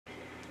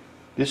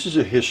This is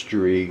a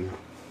history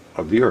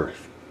of the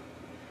earth.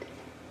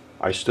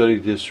 I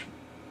studied this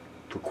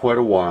for quite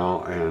a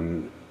while,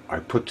 and I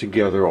put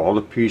together all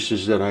the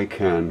pieces that I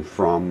can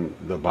from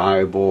the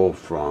Bible,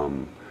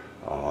 from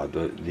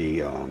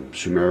the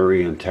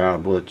Sumerian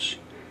tablets,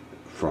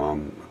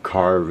 from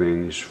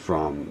carvings,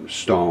 from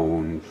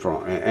stone,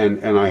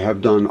 and I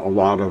have done a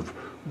lot of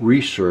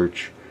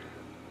research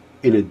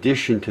in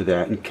addition to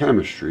that in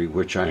chemistry,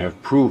 which I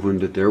have proven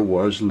that there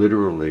was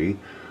literally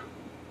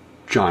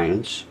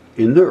giants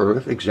in the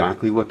earth,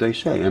 exactly what they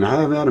say. And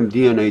I have had them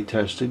DNA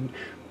tested,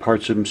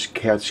 parts of them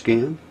CAT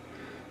scanned,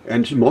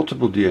 and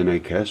multiple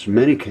DNA tests,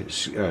 many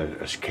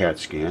CAT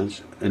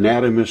scans,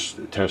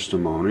 anatomist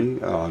testimony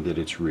that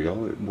it's real,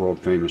 world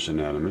famous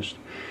anatomist,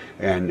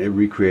 and it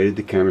recreated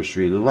the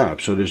chemistry in the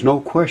lab. So there's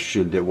no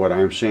question that what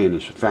I'm saying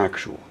is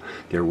factual.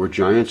 There were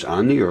giants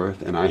on the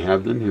earth, and I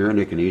have them here, and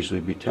they can easily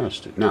be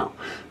tested. Now,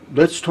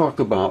 let's talk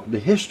about the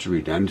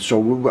history then.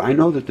 So I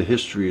know that the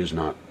history is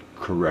not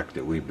correct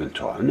that we've been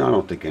taught, and I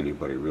don't think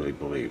anybody really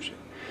believes it.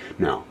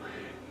 Now,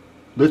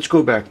 let's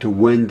go back to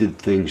when did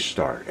things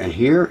start. And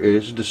here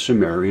is the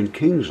Sumerian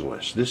kings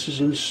list. This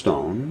is in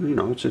stone. You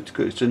know,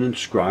 it's an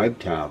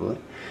inscribed tablet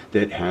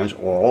that has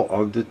all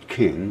of the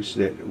kings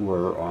that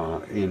were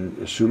in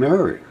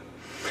Sumeria.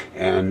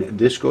 And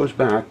this goes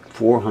back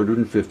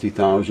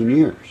 450,000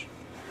 years.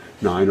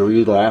 Now, I know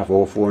you'd laugh,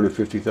 oh,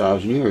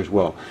 450,000 years.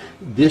 Well,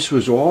 this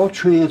was all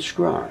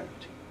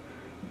transcribed,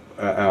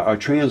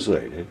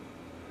 translated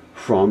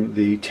from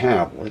the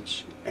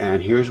tablets,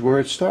 and here's where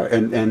it starts.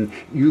 And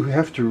you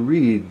have to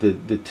read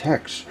the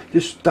text.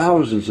 There's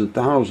thousands and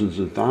thousands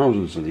and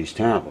thousands of these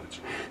tablets,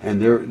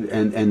 and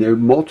there are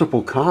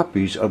multiple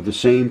copies of the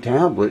same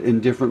tablet in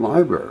different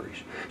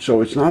libraries. So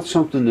it's not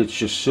something that's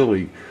just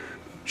silly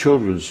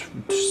children's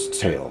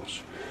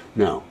tales.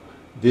 Now,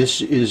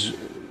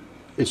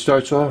 it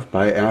starts off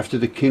by, after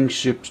the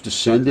kingships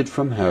descended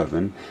from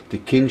heaven, the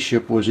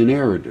kingship was in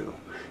Eridu.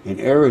 In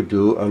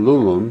Eridu,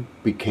 Alulim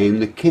became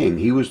the king.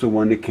 He was the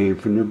one that came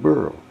from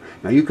Nibiru.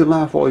 Now, you can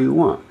laugh all you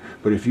want,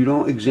 but if you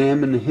don't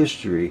examine the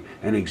history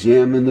and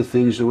examine the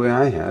things the way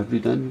I have,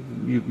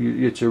 then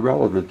it's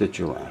irrelevant that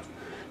you laugh.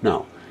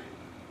 Now,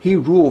 he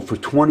ruled for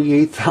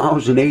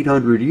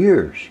 28,800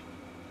 years.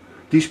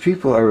 These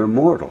people are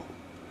immortal.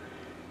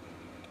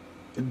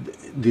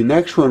 The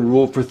next one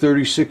ruled for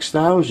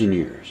 36,000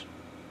 years.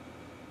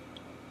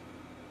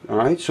 All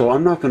right, so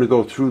I'm not going to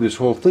go through this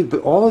whole thing,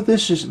 but all of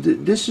this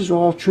is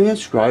all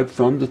transcribed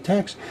from the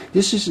text.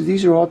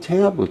 These are all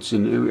tablets,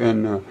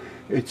 and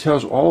it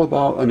tells all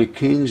about the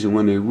kings and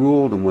when they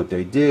ruled and what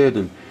they did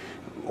and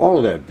all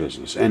of that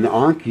business. And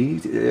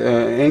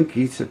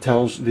Enki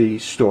tells the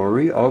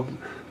story of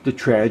the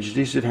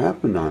tragedies that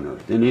happened on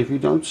earth. And if you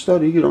don't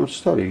study, you don't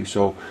study.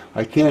 So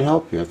I can't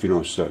help you if you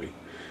don't study.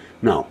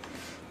 Now,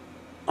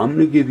 I'm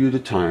going to give you the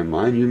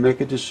timeline. You make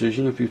a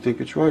decision if you think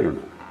it's right or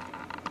not.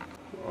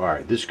 All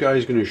right, this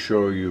guy's going to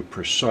show you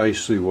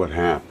precisely what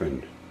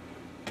happened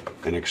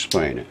and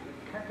explain it.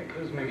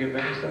 Cataclysmic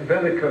events that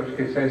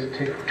Velikovsky says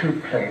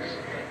took place.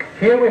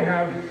 Here we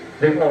have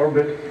the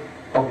orbit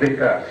of the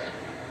Earth,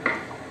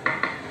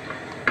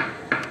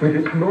 with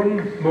its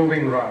moon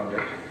moving round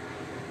it.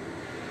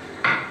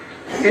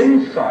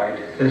 Inside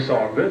this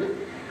orbit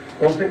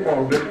was the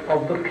orbit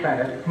of the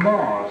planet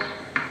Mars.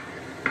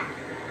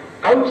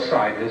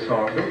 Outside this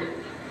orbit,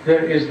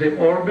 there is the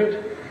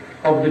orbit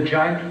of the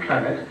giant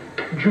planet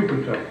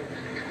Jupiter.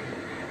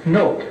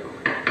 Note,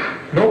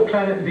 no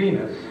planet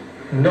Venus.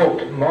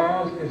 Note,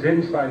 Mars is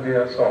inside the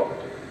Earth's orbit.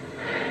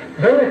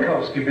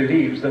 Velikovsky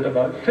believes that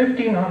about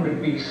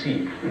 1500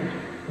 BC,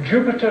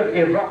 Jupiter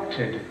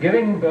erupted,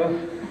 giving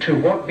birth to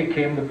what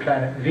became the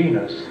planet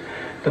Venus.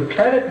 The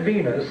planet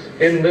Venus,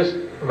 in this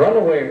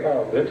runaway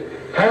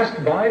orbit,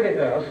 passed by the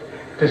Earth,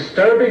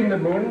 disturbing the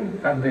moon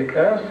and the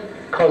Earth,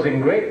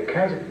 causing great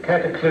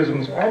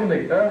cataclysms on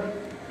the Earth.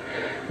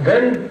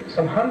 Then,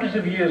 some hundreds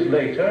of years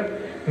later,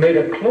 made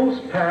a close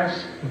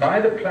pass by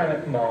the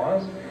planet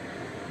Mars,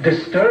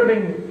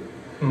 disturbing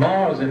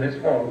Mars in its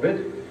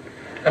orbit,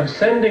 and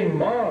sending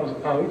Mars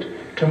out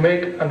to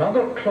make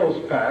another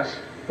close pass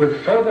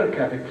with further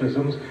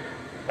cataclysms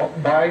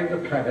by the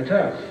planet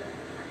Earth.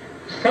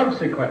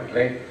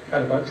 Subsequently,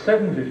 at about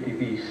 750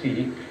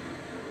 BC,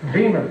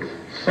 Venus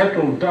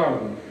settled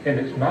down in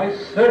its nice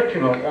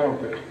circular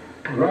orbit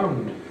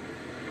round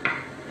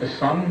the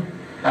Sun,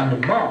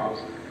 and Mars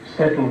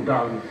settled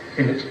down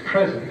in its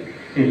present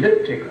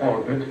elliptic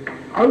orbit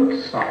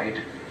outside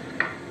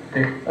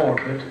the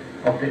orbit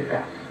of the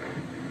Earth.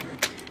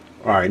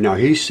 All right, now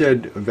he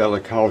said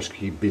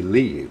Velikovsky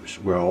believes.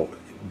 Well,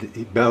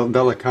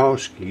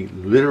 Velikovsky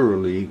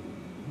literally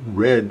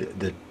read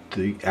the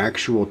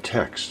actual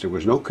text. There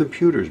was no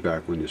computers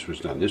back when this was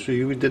done.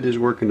 He did his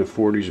work in the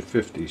 40s and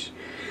 50s,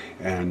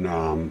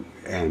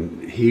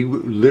 and he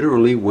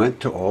literally went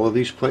to all of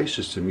these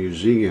places, to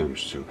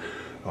museums, to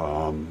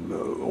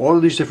all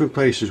of these different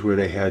places where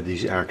they had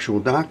these actual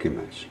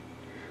documents,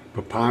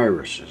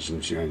 papyruses,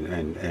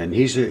 and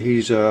he's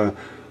a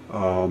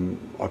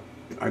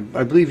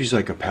I believe he's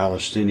like a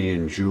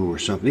Palestinian Jew or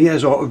something. He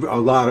has a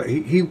lot of,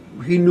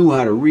 he knew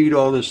how to read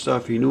all this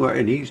stuff. He knew,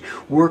 and he's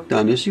worked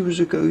on this. He was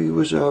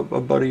a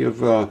buddy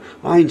of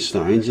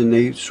Einstein's, and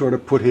they sort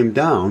of put him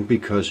down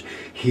because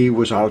he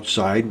was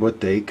outside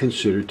what they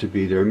considered to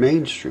be their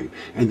mainstream.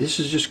 And this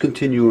is just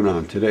continuing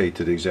on today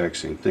to the exact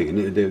same thing.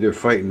 And they're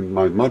fighting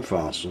my mud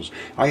fossils.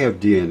 I have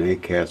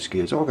DNA, CAT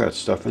scans, all that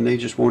stuff, and they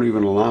just won't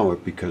even allow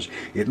it because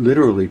it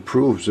literally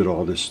proves that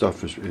all this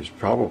stuff is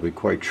probably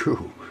quite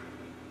true.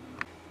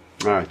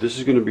 All right, this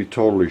is going to be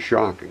totally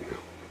shocking,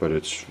 but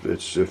it's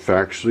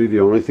factually the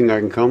only thing I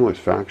can come with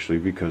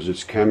factually because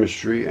it's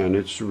chemistry and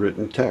it's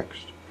written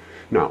text.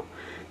 Now,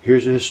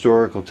 here's a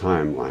historical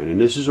timeline, and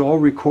this is all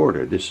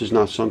recorded. This is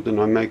not something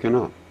I'm making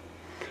up.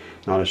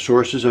 Now, the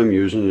sources I'm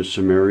using is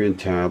Sumerian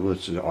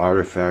tablets, the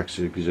artifacts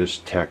that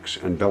exist, texts,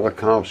 and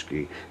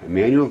Velikovsky,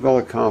 Emanuel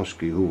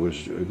Velikovsky, who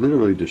was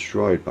literally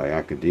destroyed by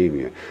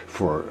academia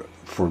for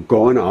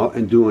going out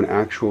and doing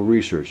actual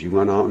research. He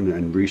went out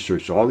and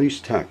researched all these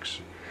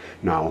texts.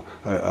 Now,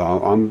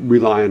 I'm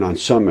relying on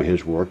some of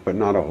his work, but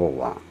not a whole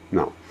lot.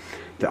 Now,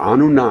 the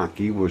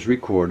Anunnaki was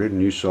recorded,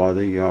 and you saw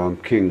the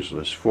King's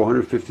List,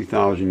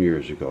 450,000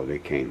 years ago they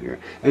came here.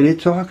 And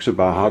it talks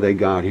about how they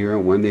got here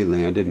and when they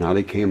landed and how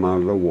they came out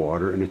of the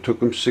water, and it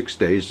took them 6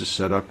 days to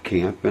set up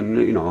camp, and,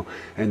 you know,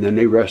 and then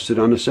they rested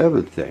on the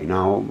 7th day.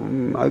 Now,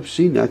 I've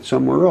seen that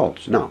somewhere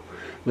else. Now,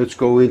 let's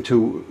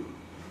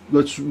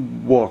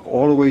walk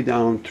all the way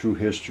down through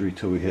history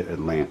till we hit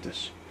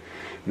Atlantis.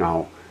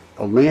 Now,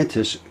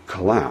 Atlantis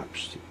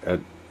collapsed at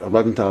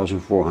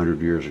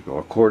 11,400 years ago,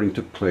 according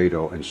to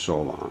Plato and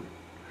Solon.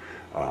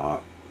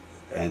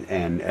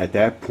 And at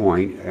that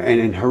point,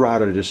 and in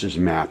Herodotus'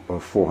 map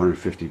of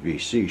 450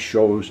 BC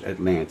shows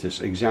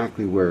Atlantis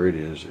exactly where it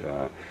is,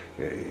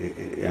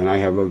 and I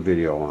have a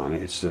video on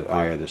it. It's the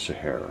Eye of the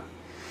Sahara.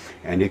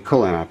 And it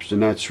collapsed,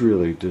 and that's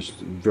really just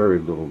very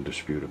little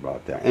dispute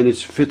about that. And it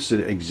fits the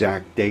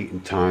exact date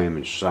and time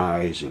and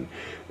size and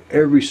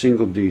every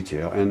single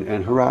detail, and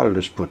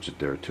Herodotus puts it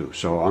there too.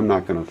 So I'm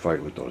not going to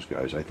fight with those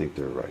guys. I think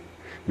they're right.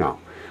 Now,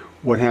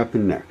 what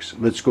happened next?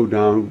 Let's go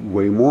down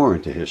way more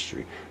into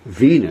history.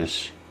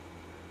 Venus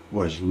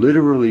was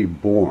literally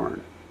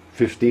born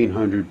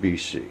 1500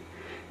 BC,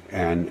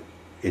 and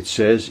it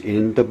says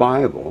in the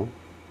Bible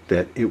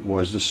that it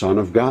was the Son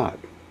of God,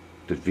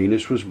 that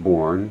Venus was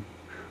born.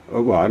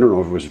 Well, I don't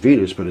know if it was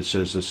Venus, but it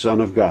says the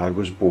Son of God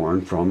was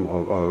born from,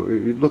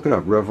 look it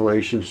up,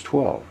 Revelations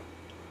 12.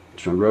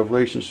 It's from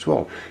Revelations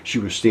 12. She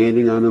was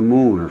standing on the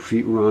moon. Her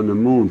feet were on the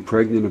moon,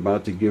 pregnant,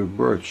 about to give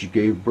birth. She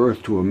gave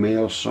birth to a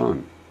male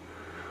son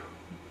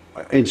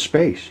in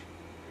space.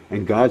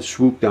 And God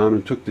swooped down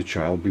and took the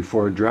child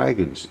before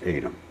dragons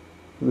ate him.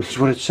 That's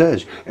what it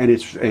says.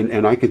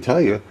 And I can tell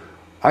you,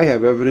 I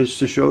have evidence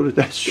to show that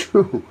that's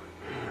true.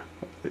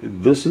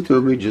 Listen to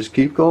me, just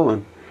keep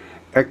going.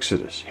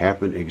 Exodus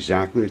happened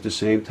exactly at the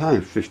same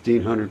time,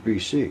 1500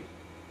 BC.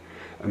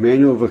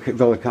 Emanuel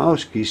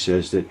Velikovsky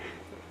says that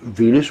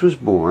Venus was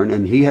born,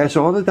 and he has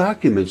all the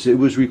documents. It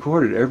was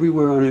recorded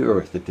everywhere on the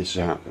earth that this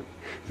happened.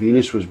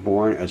 Venus was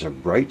born as a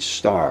bright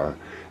star,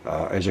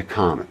 as a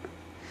comet,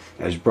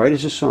 as bright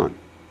as the sun.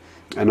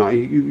 And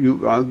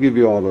I'll give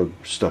you all the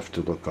stuff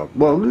to look up.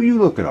 Well, you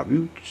look it up.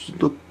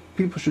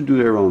 People should do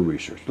their own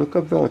research. Look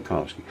up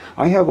Velikovsky.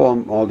 I have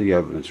all the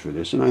evidence for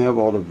this, and I have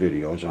all the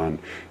videos on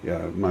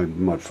my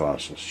Mud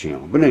Fossils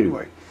channel. But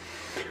anyway,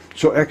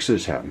 so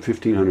Exodus happened,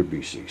 1500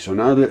 BC. So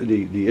now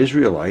the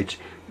Israelites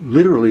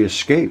literally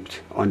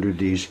escaped under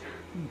these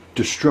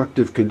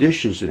destructive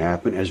conditions that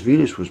happened as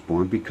Venus was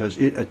born, because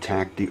it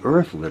attacked the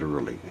earth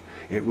literally.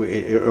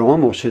 It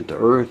almost hit the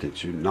earth.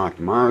 It knocked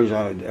Mars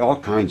out. All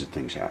kinds of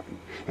things happened.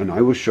 And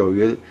I will show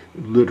you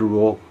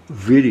literal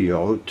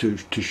video to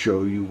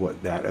show you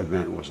what that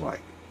event was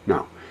like.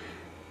 Now,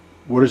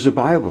 what does the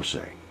Bible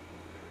say?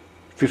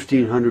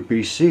 1500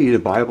 BC, the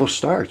Bible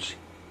starts.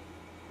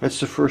 That's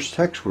the first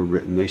texts were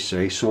written, they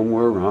say,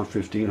 somewhere around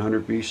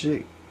 1500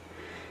 BC.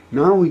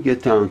 Now we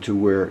get down to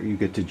where you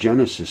get to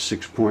Genesis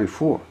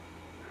 6.4.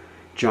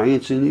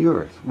 Giants in the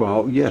earth.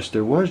 Well, yes,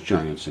 there was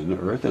giants in the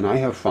earth, and I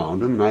have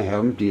found them, and I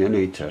have them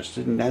DNA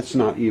tested, and that's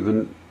not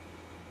even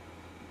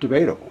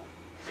debatable.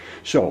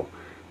 So,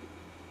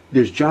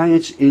 there's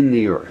giants in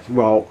the earth.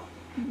 Well,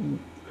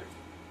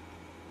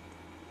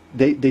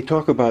 they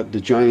talk about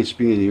the giants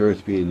being the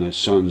earth being the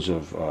sons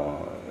of,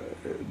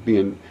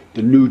 being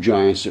the new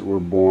giants that were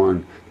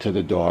born to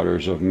the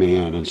daughters of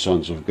man and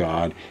sons of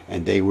God,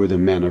 and they were the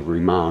men of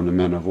renown, the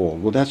men of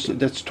old. Well,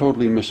 that's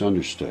totally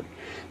misunderstood.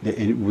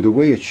 The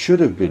way it should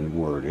have been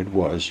worded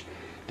was,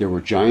 there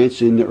were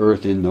giants in the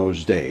earth in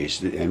those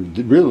days, and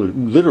really,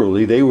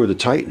 literally, they were the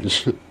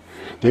titans.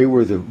 They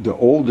were the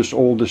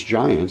oldest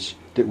giants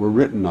that were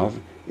written of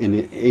in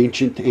the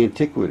ancient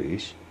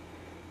antiquities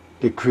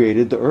that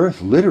created the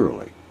earth,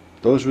 literally.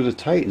 Those were the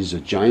titans, the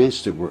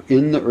giants that were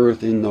in the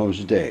earth in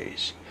those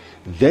days.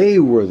 They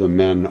were the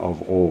men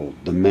of old,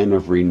 the men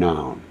of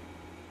renown.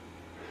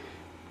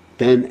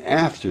 Then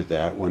after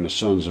that, when the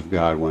sons of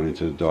God went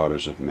into the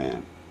daughters of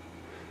man,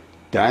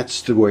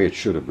 that's the way it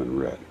should have been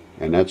read.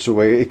 And that's the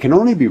way, it can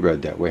only be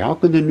read that way. How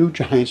can the new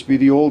giants be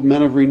the old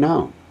men of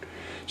renown?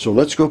 So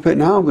let's go,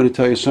 now I'm going to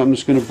tell you something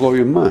that's going to blow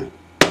your mind.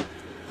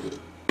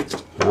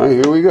 All right,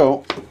 here we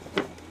go.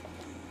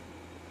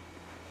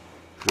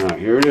 All right,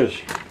 here it is.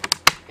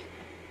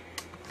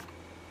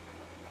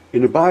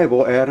 In the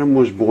Bible, Adam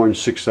was born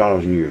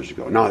 6,000 years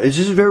ago. Now, this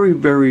is a very,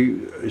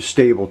 very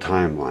stable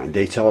timeline.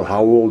 They tell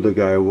how old the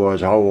guy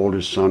was, how old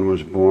his son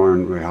was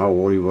born, how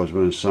old he was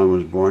when his son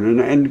was born,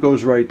 and it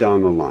goes right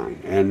down the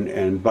line.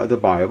 And by the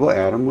Bible,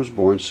 Adam was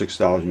born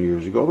 6,000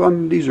 years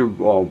ago. These are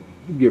all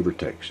give or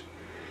takes.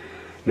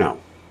 Now,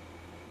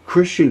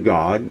 Christian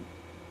God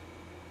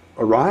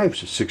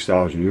arrives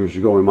 6,000 years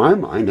ago. In my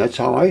mind, that's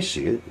how I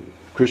see it.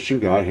 Christian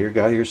God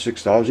got here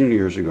 6,000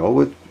 years ago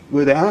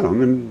with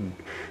Adam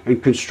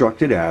and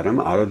constructed Adam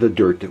out of the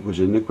dirt that was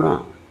in the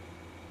ground.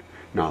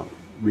 Now,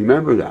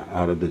 remember that,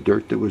 out of the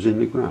dirt that was in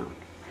the ground.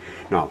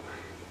 Now,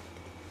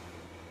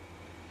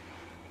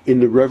 in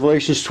the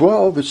Revelations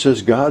 12, it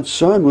says God's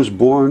son was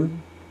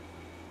born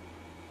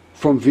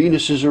from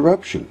Venus's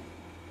eruption.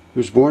 He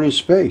was born in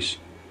space.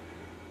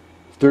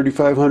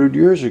 3,500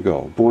 years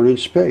ago, born in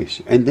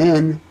space. And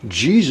then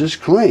Jesus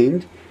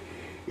claimed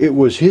it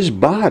was his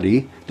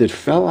body that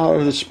fell out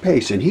of the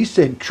space. And he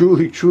said,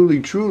 truly, truly,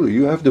 truly,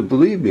 you have to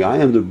believe me, I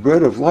am the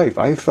bread of life.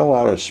 I fell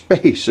out of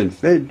space and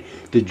fed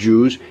the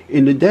Jews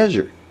in the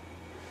desert.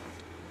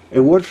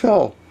 And what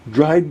fell?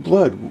 Dried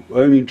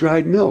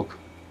milk.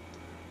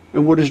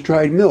 And what is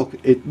dried milk?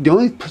 The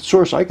only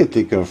source I can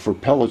think of for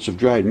pellets of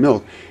dried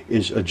milk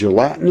is a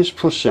gelatinous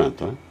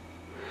placenta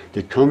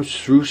that comes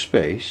through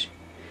space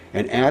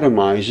and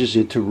atomizes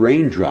into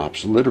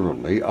raindrops,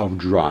 literally, of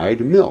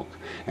dried milk.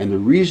 And the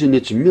reason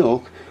it's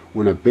milk,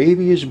 when a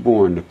baby is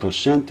born, the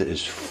placenta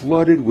is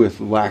flooded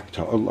with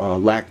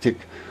lactic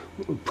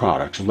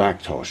products,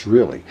 lactose,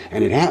 really.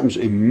 And it happens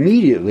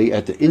immediately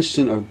at the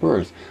instant of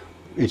birth.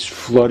 It's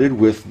flooded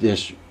with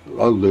this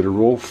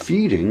literal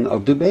feeding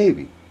of the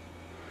baby.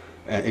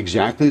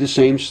 Exactly the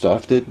same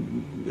stuff that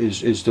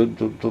is the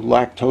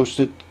lactose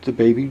that the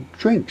baby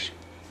drinks.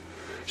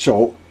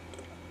 So,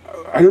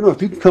 I don't know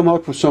if you can come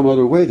up with some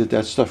other way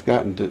that stuff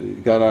got.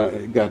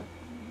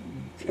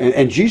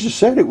 And Jesus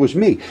said it was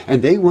me,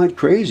 and they went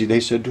crazy. They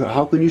said,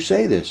 "How can you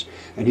say this?"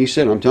 And he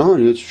said, "I'm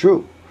telling you, it's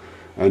true."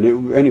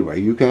 And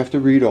anyway, you have to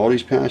read all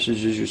these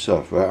passages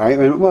yourself. I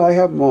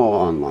have them all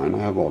online. I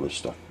have all this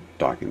stuff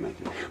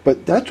documented.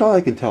 But that's all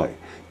I can tell you.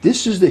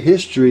 This is the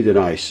history that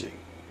I see.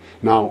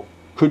 Now,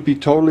 could be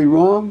totally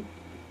wrong.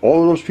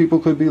 All of those people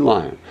could be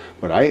lying.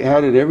 But I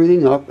added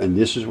everything up, and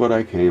this is what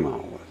I came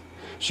out with.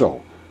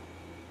 So,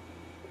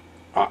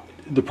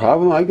 the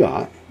problem I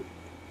got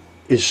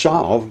is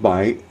solved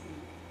by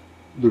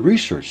the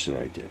research that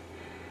I did.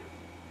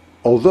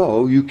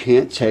 Although you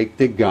can't take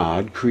that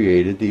God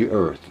created the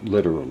earth,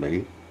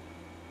 literally,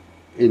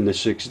 in the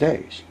 6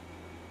 days.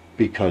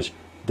 Because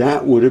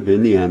that would have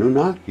been the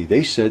Anunnaki.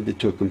 They said it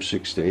took them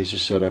 6 days to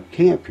set up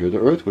camp here. The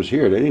earth was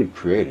here. They didn't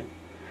create it.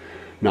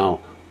 Now,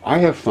 I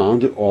have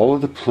found that all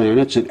of the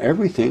planets and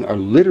everything are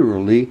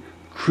literally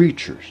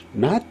creatures.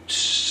 Not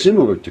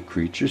similar to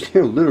creatures.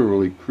 They're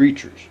literally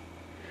creatures.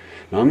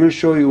 Now I'm going to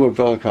show you what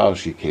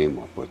Velikovsky came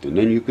up with, and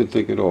then you can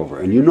think it over.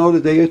 And you know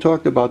that they had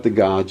talked about the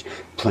gods,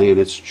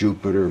 planets,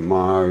 Jupiter,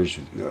 Mars,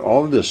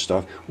 all of this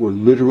stuff were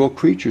literal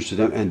creatures to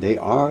them, and they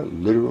are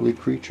literally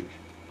creatures.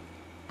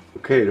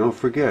 Okay, don't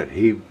forget,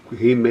 he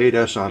made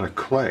us out of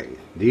clay.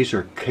 These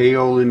are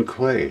kaolin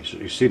clays.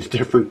 You see the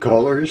different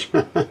colors?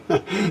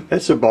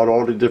 That's about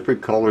all the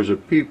different colors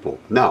of people.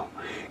 Now,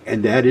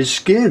 and that is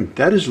skin.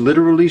 That is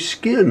literally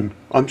skin.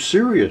 I'm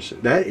serious.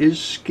 That is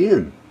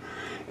skin.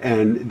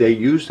 And they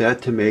use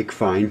that to make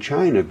fine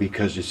china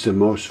because it's the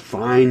most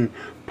fine,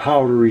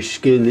 powdery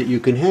skin that you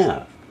can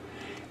have.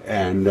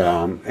 And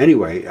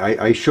anyway,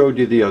 I showed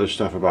you the other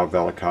stuff about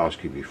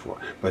Velikovsky before.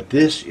 But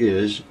this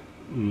is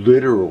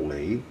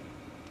literally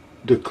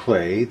the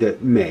clay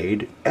that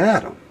made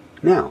Adam.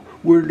 Now,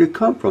 where did it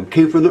come from? It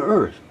came from the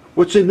earth.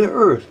 What's in the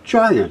earth?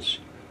 Giants.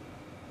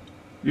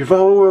 You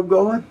follow where I'm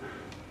going?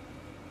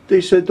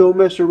 They said don't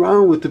mess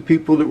around with the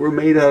people that were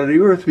made out of the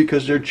earth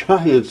because they're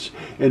giants.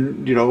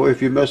 And, you know,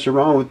 if you mess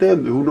around with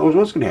them, who knows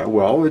what's going to happen?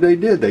 Well, they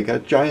did. They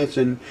got giants.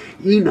 And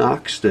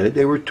Enoch said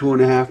they were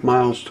 2.5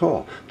 miles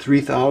tall,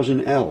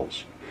 3,000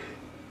 ells.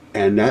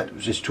 And that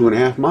is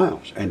 2.5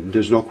 miles. And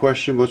there's no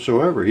question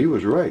whatsoever. He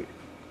was right.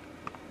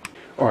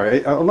 All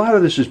right, a lot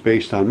of this is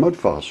based on mud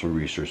fossil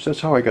research. That's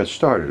how I got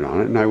started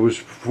on it, and I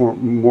was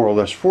more or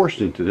less forced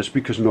into this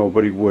because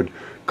nobody would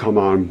come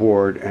on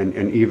board and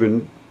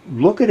even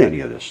look at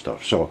any of this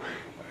stuff. So,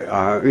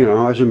 you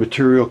know, as a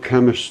material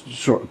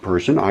chemist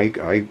person,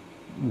 I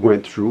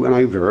went through and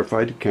I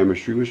verified the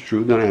chemistry was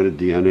true. Then I had a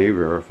DNA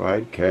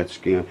verified, CAT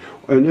scan,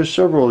 and there's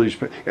several of these.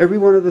 Every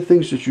one of the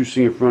things that you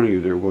see in front of you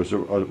there was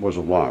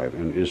alive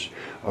and is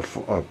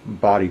a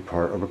body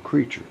part of a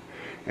creature.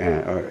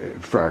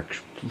 And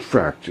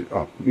fracked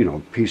up, you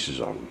know, pieces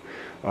of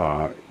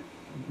them.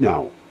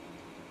 Now,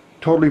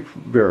 totally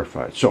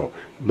verified. So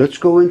let's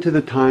go into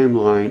the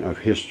timeline of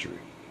history.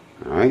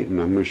 All right, and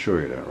I'm going to show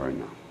you that right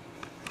now.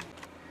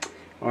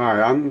 All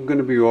right, I'm going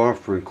to be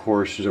offering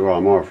courses, well,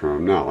 I'm offering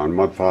them now on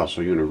Mud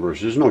Fossil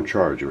Universe. There's no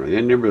charge or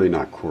anything. They're really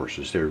not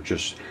courses. They're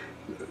just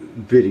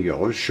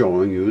videos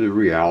showing you the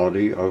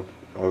reality of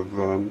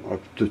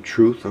the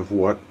truth of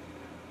what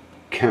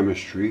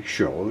chemistry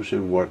shows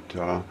and what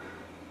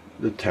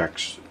the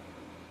texts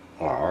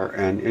are,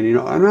 and you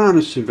know, an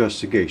honest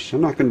investigation.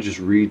 I'm not going to just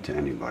read to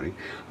anybody.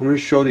 I'm going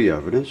to show the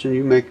evidence, and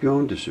you make your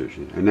own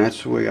decision. And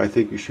that's the way I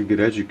think you should get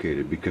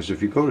educated, because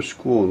if you go to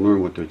school and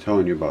learn what they're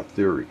telling you about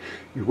theory,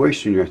 you're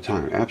wasting your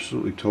time.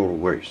 Absolutely total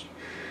waste.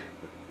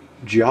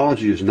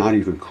 Geology is not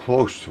even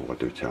close to what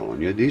they're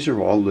telling you. These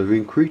are all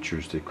living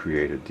creatures that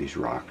created these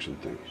rocks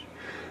and things.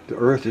 The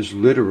Earth is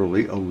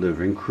literally a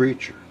living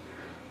creature.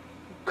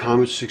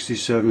 Comet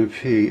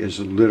 67P is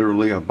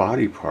literally a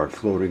body part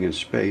floating in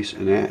space,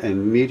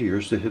 and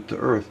meteors that hit the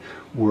Earth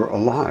were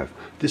alive.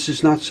 This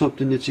is not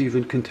something that's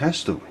even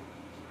contestable.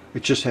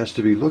 It just has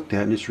to be looked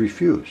at, and it's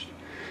refused.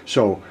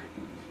 So,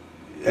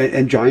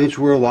 and giants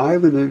were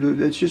alive, and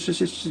it's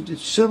just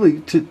it's silly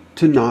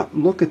to not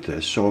look at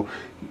this. So,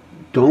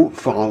 don't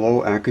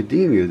follow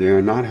academia. They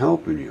are not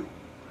helping you.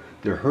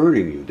 They're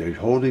hurting you. They're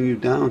holding you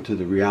down to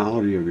the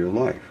reality of your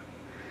life.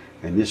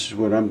 And this is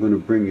what I'm going to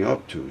bring you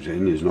up to.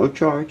 And there's no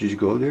charge. You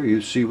go there,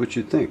 you see what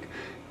you think.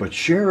 But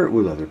share it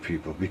with other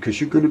people, because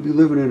you're going to be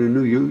living in a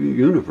new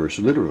universe,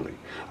 literally.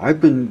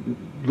 I've been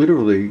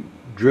literally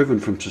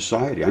driven from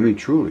society. I mean,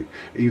 truly.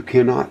 You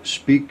cannot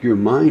speak your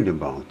mind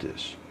about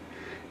this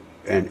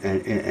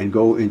and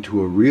go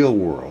into a real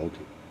world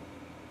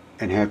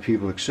and have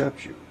people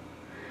accept you.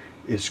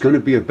 It's going to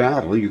be a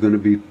battle. You're going to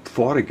be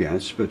fought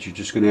against, but you're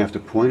just going to have to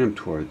point them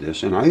toward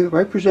this. And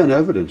I present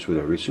evidence with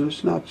everything. So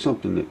it's not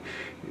something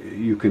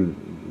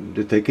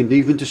that they can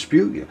even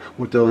dispute you.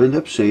 What they'll end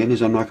up saying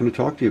is, I'm not going to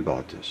talk to you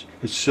about this.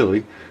 It's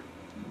silly.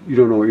 You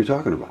don't know what you're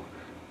talking about.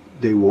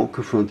 They won't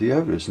confront the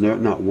evidence.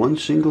 And not one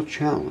single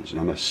challenge,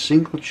 not a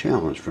single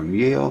challenge from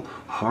Yale,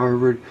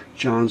 Harvard,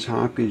 Johns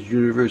Hopkins,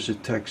 University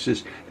of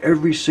Texas,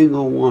 every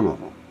single one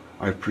of them.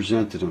 I've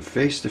presented them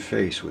face to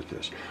face with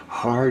this,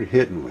 hard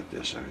hitting with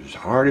this, as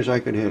hard as I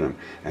could hit them,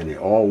 and they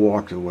all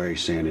walked away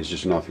saying there's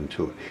just nothing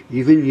to it.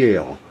 Even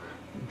Yale,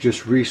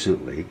 just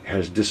recently,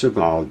 has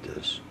disavowed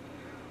this,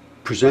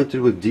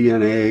 presented with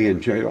DNA,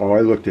 and I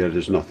looked at it,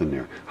 there's nothing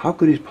there. How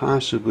could he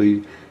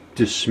possibly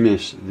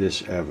dismiss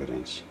this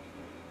evidence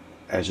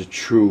as a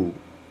true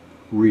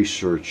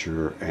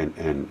researcher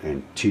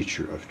and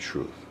teacher of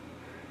truth?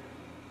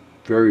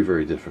 Very,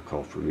 very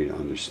difficult for me to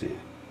understand.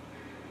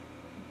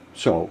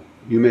 So,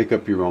 you make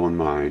up your own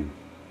mind.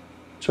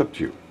 It's up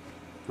to you.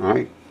 All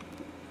right?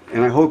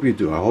 And I hope you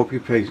do. I hope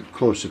you pay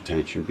close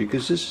attention,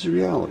 because this is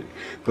reality.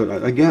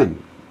 But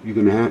again, you're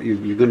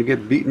going to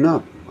get beaten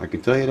up. I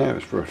can tell you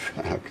that for a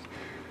fact.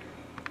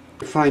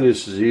 I find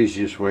this is the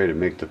easiest way to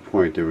make the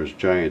point there was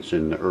giants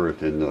in the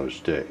earth in those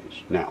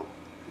days. Now,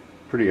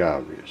 pretty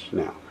obvious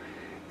now.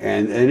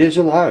 And there's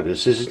a lot of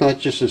this. This is not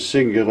just a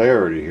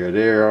singularity here.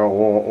 They are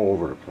all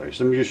over the place.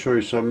 Let me just show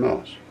you something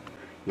else.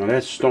 Now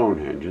that's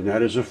Stonehenge, and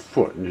that is a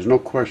foot, and there's no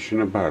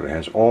question about it. It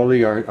has all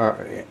the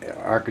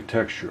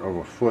architecture of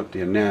a foot,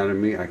 the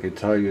anatomy. I can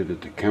tell you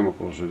that the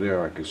chemicals are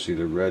there. I can see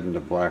the red and the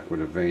black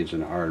where the veins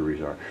and the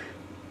arteries are.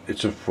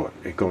 It's a foot.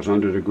 It goes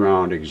under the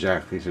ground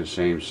exactly the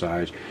same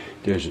size.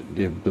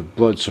 The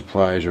blood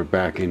supplies are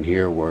back in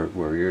here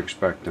where you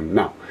expect them.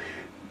 Now,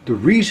 the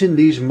reason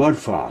these mud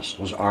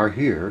fossils are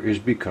here is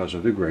because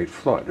of the Great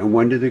Flood. And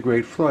when did the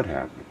Great Flood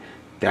happen?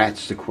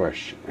 That's the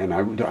question, and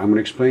I'm going to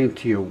explain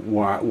to you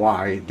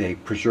why they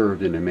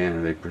preserved in the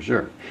manner they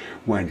preserved.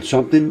 When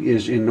something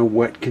is in the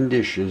wet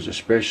conditions,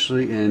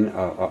 especially in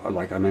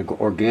like an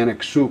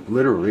organic soup,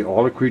 literally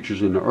all the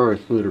creatures in the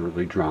earth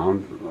literally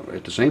drowned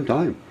at the same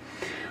time.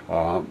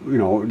 You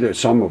know,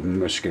 some of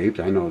them escaped.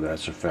 I know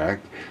that's a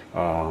fact.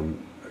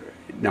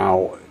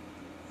 Now,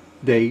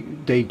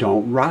 they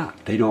don't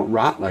rot. They don't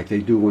rot like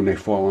they do when they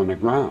fall on the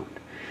ground.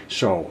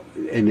 So,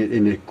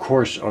 in the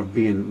course of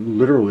being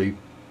literally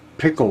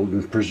pickled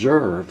and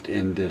preserved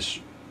in this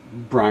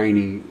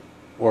briny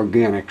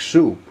organic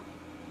soup,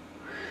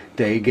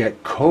 they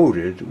get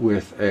coated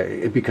with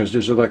because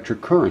there's electric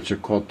currents. They're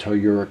called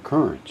telluric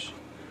currents,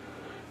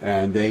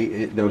 and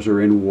those are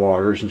in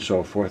waters and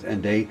so forth,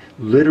 and they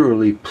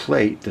literally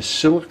plate the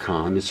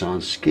silicon that's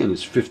on skin.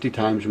 It's 50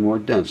 times more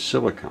dense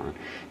silicon,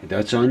 and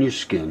that's on your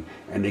skin,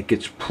 and it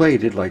gets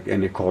plated like,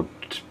 and they're called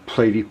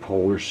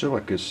platypolar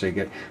silicates. They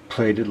get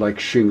plated like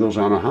shingles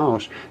on a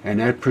house, and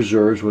that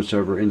preserves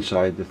whatever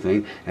inside the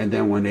thing. And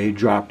then when they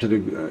drop to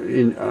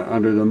the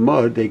under the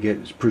mud, they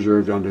get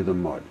preserved under the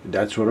mud.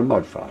 That's what a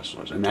mud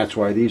fossil is, and that's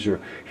why these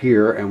are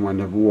here. And when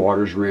the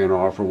waters ran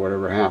off or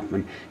whatever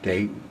happened,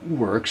 they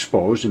were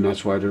exposed, and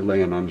that's why they're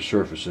laying on the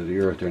surface of the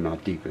earth. They're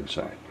not deep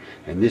inside.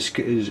 And this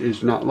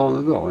is not long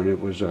ago, and it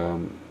was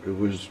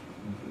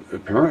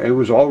apparent. It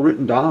was all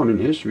written down in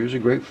history as a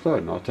great flood,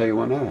 and I'll tell you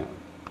when that happened.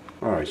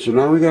 All right, so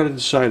now we got to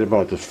decide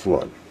about the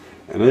flood,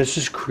 and this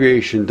is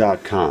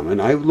creation.com,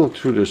 and I've looked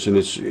through this, and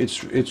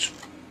it's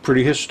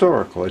pretty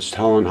historical. It's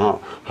telling how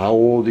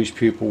old these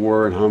people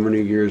were and how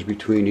many years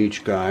between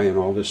each guy and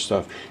all this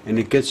stuff. And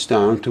it gets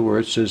down to where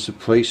it says the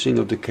placing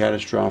of the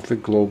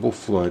catastrophic global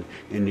flood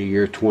in the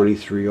year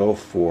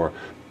 2304,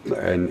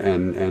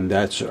 and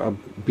that's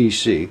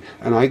BC.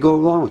 And I go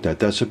along with that.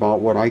 That's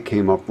about what I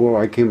came up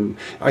with.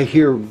 I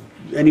hear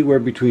anywhere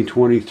between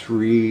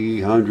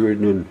 2300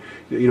 and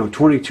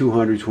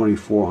 2200,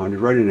 2400,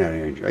 right in that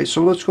range. Right?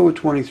 So let's go with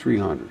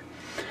 2300.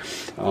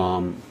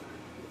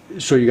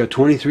 So you got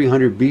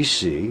 2300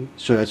 BC,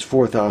 so that's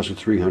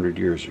 4,300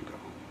 years ago.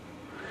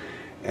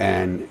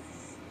 And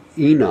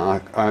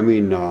Noah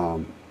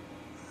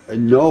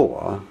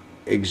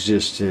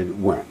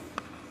existed when?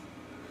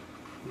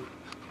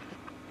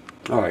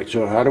 All right,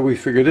 so how do we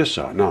figure this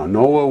out? Now,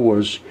 Noah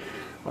was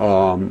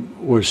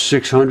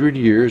 600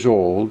 years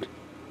old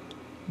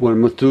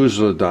when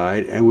Methuselah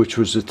died, and which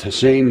was the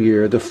same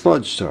year the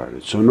flood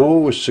started. So Noah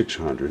was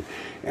 600,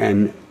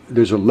 and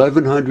there's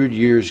 1,100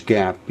 years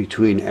gap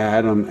between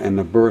Adam and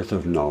the birth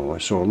of Noah.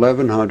 So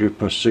 1,100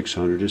 plus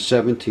 600 is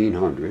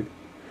 1,700,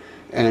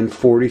 and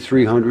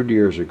 4,300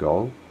 years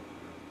ago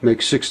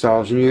makes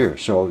 6,000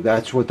 years. So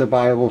that's what the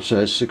Bible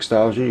says,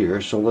 6,000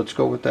 years. So let's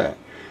go with that.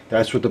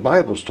 That's what the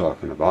Bible's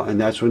talking about,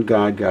 and that's when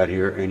God got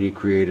here and He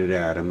created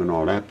Adam and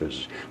all that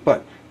business.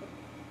 But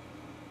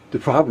the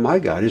problem I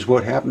got is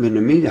what happened in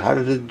the media. How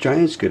did the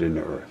giants get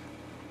into Earth?